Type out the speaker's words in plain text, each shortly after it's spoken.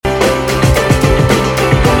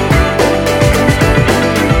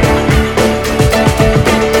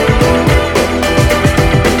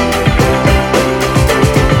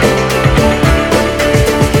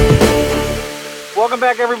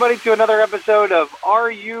to another episode of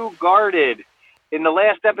Are You Guarded? In the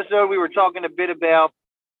last episode, we were talking a bit about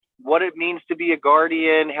what it means to be a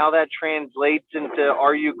guardian, how that translates into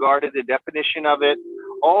Are You Guarded, the definition of it,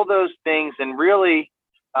 all those things. And really,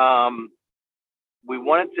 um, I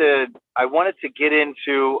wanted to get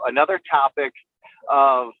into another topic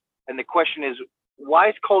and the question is, why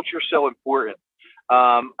is culture so important?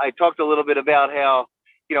 I talked a little bit about how,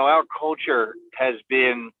 our culture has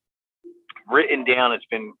been written down, it's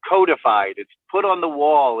been codified, it's put on the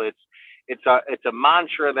wall, it's a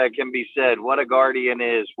mantra that can be said. What a guardian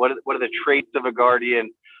is, what are the traits of a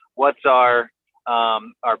guardian, what's our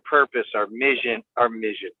purpose, our mission, our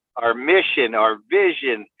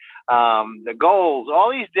vision, the goals,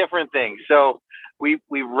 all these different things. So we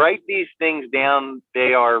write these things down.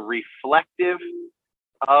 They are reflective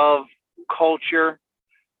of culture,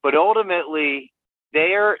 but ultimately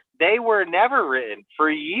they were never written for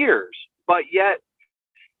years, but yet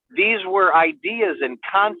these were ideas and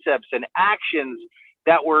concepts and actions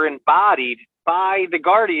that were embodied by the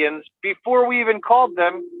guardians before we even called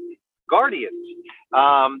them guardians.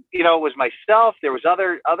 It was myself. There was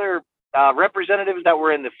other representatives that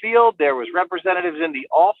were in the field. There was representatives in the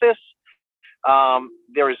office.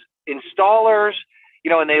 There was installers.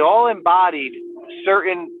 And they all embodied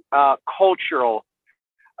certain cultural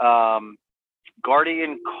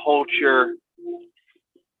guardian culture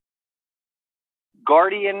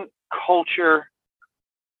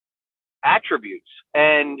attributes,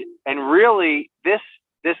 and really this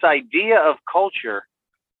idea of culture.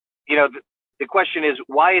 The question is,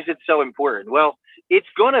 why is it so important? Well, it's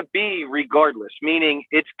going to be regardless, meaning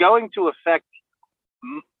it's going to affect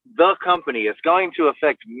the company. It's going to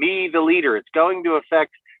affect me, the leader. It's going to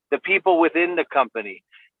affect the people within the company,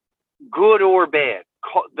 good or bad.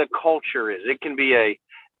 The culture is. It can be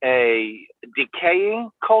a decaying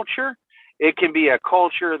culture. It can be a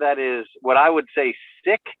culture that is what I would say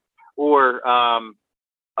sick or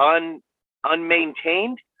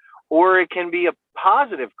unmaintained, or it can be a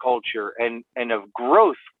positive culture and of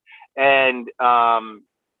growth and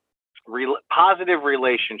positive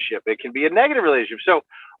relationship. It can be a negative relationship. So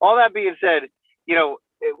all that being said,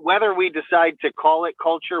 whether we decide to call it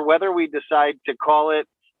culture, whether we decide to call it,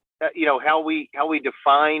 how we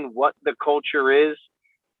define what the culture is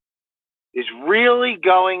really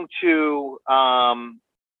going to,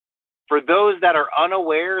 for those that are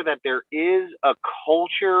unaware that there is a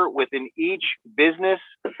culture within each business,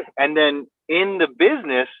 and then in the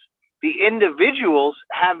business, the individuals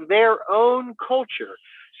have their own culture.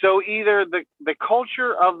 So either the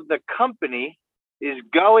culture of the company is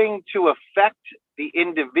going to affect the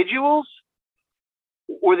individuals,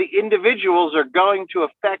 or the individuals are going to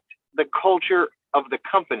affect the culture of the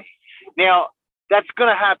company. Now, that's going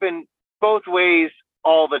to happen both ways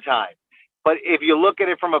all the time. But if you look at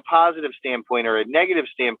it from a positive standpoint or a negative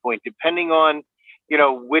standpoint, depending on,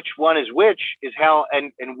 which one is which, is how,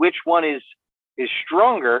 and which one is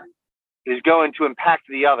stronger, is going to impact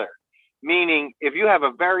the other. Meaning, if you have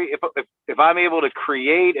if I'm able to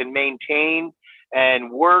create and maintain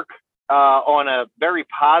and work on a very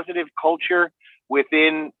positive culture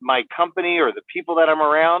within my company or the people that I'm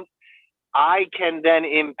around, I can then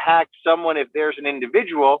impact someone if there's an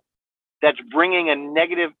individual that's bringing a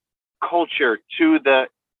negative culture to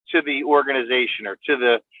the organization or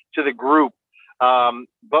to the group.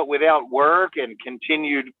 But without work and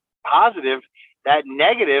continued positive, that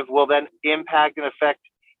negative will then impact and affect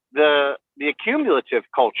the accumulative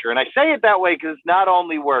culture. And I say it that way because it's not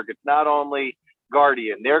only work, it's not only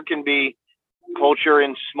guardian. There can be culture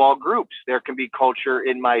in small groups. There can be culture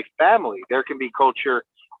in my family. There can be culture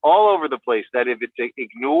all over the place that if it's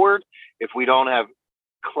ignored, if we don't have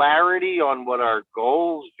clarity on what our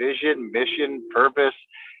goals, vision, mission, purpose,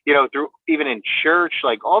 through even in church,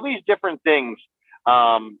 like all these different things,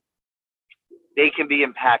 they can be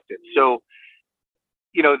impacted. So,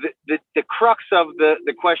 the crux of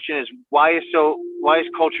the question is, why is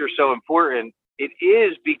culture so important? It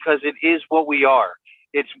is because it is what we are.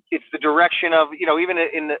 It's the direction of, even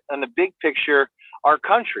in the big picture, our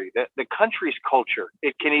country, the country's culture.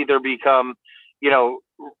 It can either become,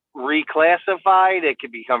 reclassified, it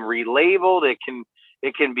can become relabeled, it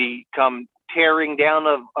can become tearing down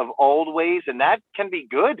of old ways, and that can be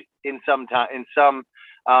good in some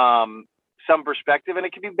perspective, and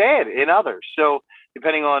it can be bad in others. So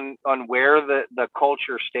depending on where the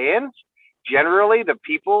culture stands, generally the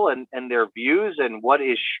people and their views and what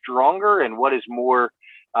is stronger and what is more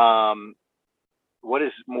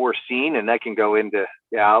seen, and that can go into,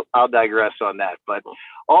 I'll digress on that. But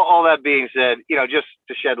all that being said, just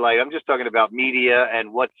to shed light, I'm just talking about media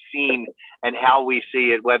and what's seen and how we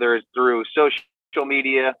see it, whether it's through social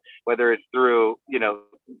media, whether it's through,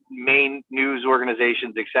 main news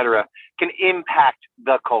organizations, et cetera, can impact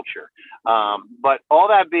the culture. But all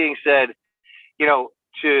that being said,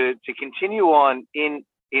 to continue on in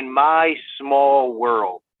my small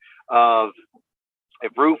world of a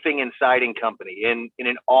roofing and siding company, in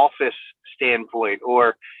an office standpoint,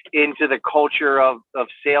 or into the culture of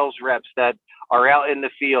sales reps that are out in the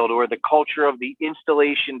field, or the culture of the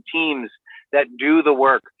installation teams that do the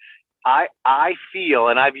work. I feel,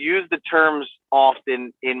 and I've used the terms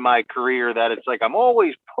often in my career, that it's like I'm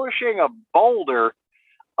always pushing a boulder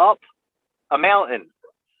up a mountain.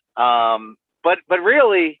 But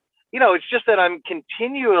really, it's just that I'm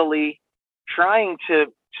continually trying to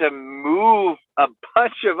move a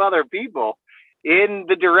bunch of other people in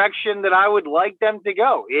the direction that I would like them to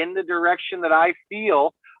go, in the direction that I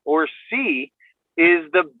feel or see is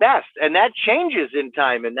the best. And that changes in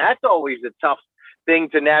time. And that's always a tough thing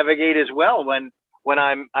to navigate as well, when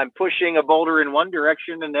I'm pushing a boulder in one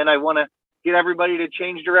direction, and then I want to get everybody to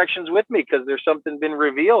change directions with me because there's something been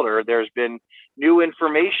revealed, or there's been new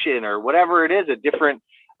information, or whatever it is, a different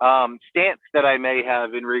stance that I may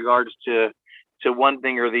have in regards to one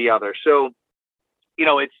thing or the other. So,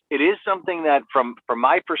 it is something that from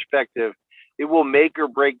my perspective, it will make or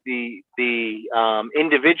break the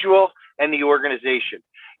individual and the organization.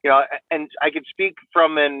 And I could speak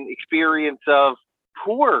from an experience of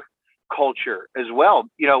poor culture as well.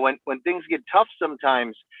 When things get tough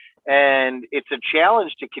sometimes, and it's a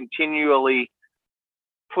challenge to continually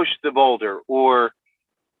push the boulder or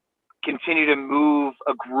continue to move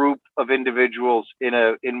a group of individuals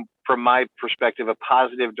in from my perspective, a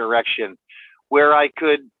positive direction, where I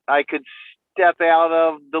could step out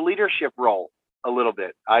of the leadership role a little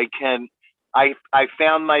bit. I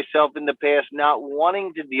found myself in the past not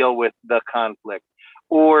wanting to deal with the conflict,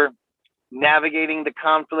 or navigating the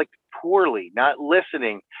conflict poorly, not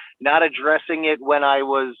listening, not addressing it when I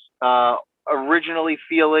was originally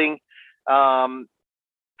feeling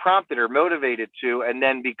prompted or motivated to, and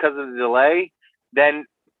then because of the delay, then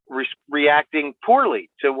reacting poorly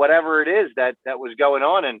to whatever it is that was going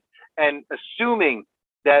on, and assuming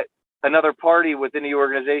that another party within the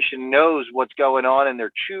organization knows what's going on, and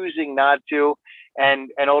they're choosing not to, and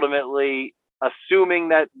ultimately assuming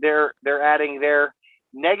that they're adding their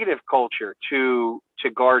negative culture to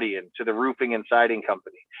Guardian, to the roofing and siding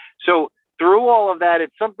company. So through all of that,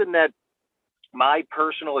 it's something that my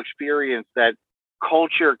personal experience, that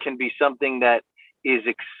culture can be something that is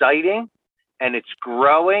exciting, and it's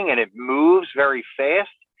growing, and it moves very fast.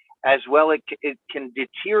 As well, it can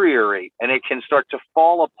deteriorate, and it can start to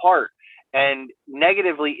fall apart and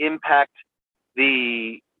negatively impact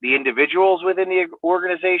the individuals within the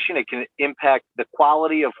organization. It can impact the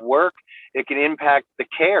quality of work. It can impact the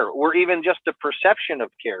care, or even just the perception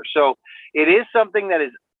of care. So it is something that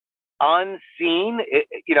is unseen,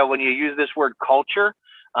 when you use this word culture.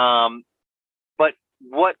 But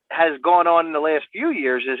what has gone on in the last few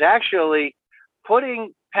years is actually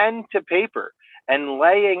putting pen to paper and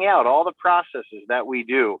laying out all the processes that we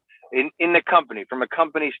do in the company, from a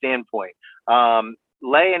company standpoint,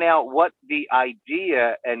 laying out what the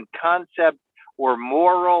idea and concept or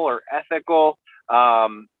moral or ethical,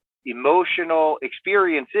 emotional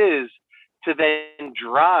experience is, to then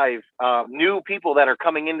drive new people that are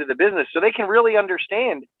coming into the business, so they can really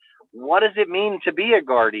understand, what does it mean to be a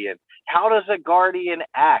guardian? How does a guardian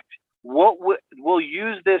act? We'll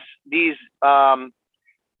use these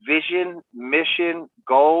vision, mission,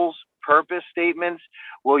 goals, purpose statements.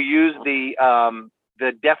 We'll use the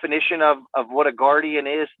definition of what a guardian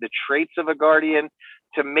is, the traits of a guardian,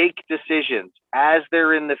 to make decisions as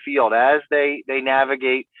they're in the field, as they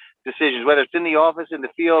navigate decisions, whether it's in the office, in the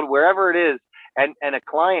field, wherever it is. And a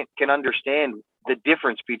client can understand the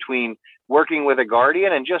difference between working with a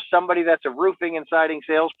guardian and just somebody that's a roofing and siding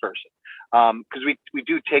salesperson. Because we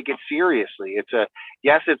do take it seriously. It's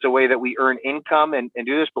a way that we earn income and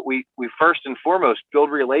do this, but we first and foremost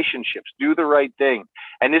build relationships, do the right thing.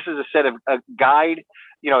 And this is a guide,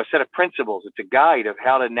 a set of principles. It's a guide of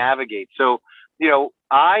how to navigate. So,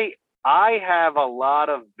 I have a lot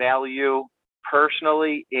of value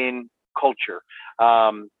personally in culture.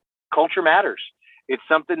 Culture matters. It's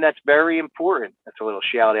something that's very important. That's a little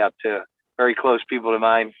shout out to very close people to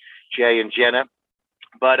mine, Jay and Jenna.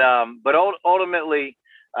 But ultimately,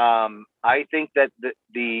 I think that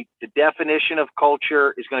the definition of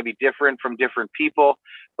culture is going to be different from different people.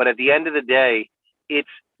 But at the end of the day, it's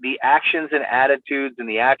the actions and attitudes and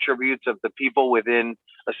the attributes of the people within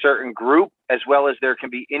a certain group, as well as there can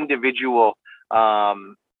be individual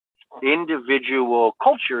individual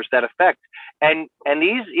cultures that affect, and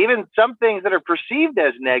these, even some things that are perceived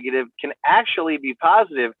as negative can actually be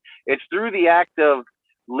positive. It's through the act of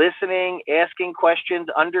listening, asking questions,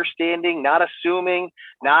 understanding, not assuming,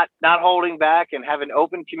 not holding back, and having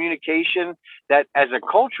open communication, that as a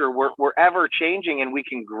culture we're ever changing, and we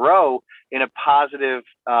can grow in a positive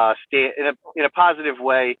in a positive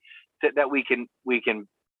way, that we can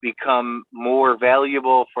become more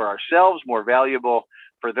valuable for ourselves, more valuable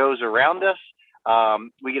for those around us.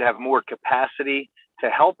 We can have more capacity to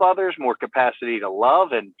help others, more capacity to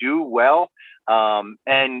love and do well,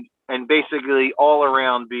 and basically all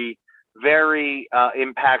around be very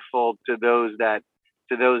impactful to those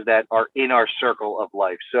that are in our circle of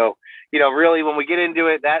life. So, really, when we get into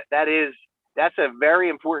it, that's a very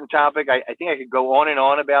important topic. I think I could go on and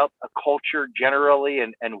on about a culture generally,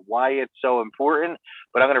 and why it's so important,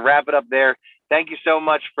 but I'm going to wrap it up there. Thank you so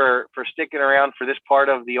much for sticking around for this part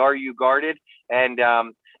of the Are You Guarded? And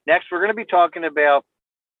next, we're going to be talking about,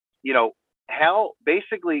 how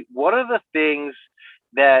basically, what are the things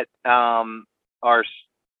that are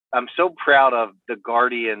I'm so proud of the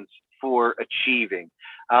Guardians for achieving.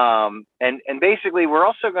 And basically, we're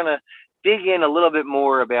also going to dig in a little bit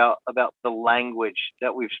more about the language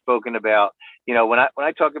that we've spoken about. When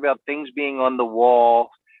I talk about things being on the wall,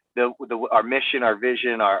 our mission, our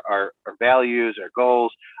vision, our values, our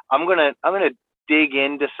goals, I'm gonna dig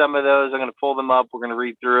into some of those. I'm gonna pull them up. We're gonna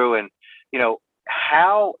read through, and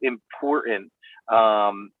how important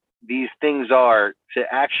these things are to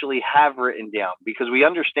actually have written down, because we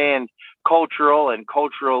understand cultural and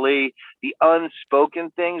culturally the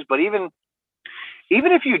unspoken things. But even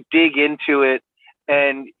if you dig into it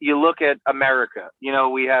and you look at America,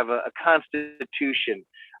 we have a constitution.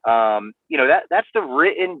 That's the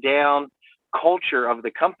written down culture of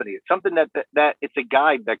the company. It's something that it's a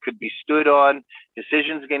guide that could be stood on.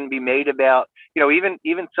 Decisions can be made about,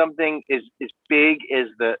 even something as big as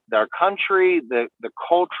our country, the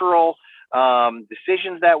cultural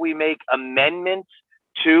decisions that we make, amendments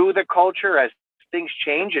to the culture as things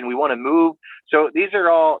change and we want to move. So these are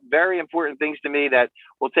all very important things to me that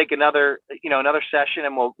we'll take another session,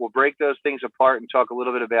 and we'll break those things apart and talk a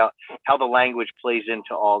little bit about how the language plays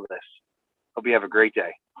into all this. Hope you have a great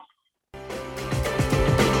day.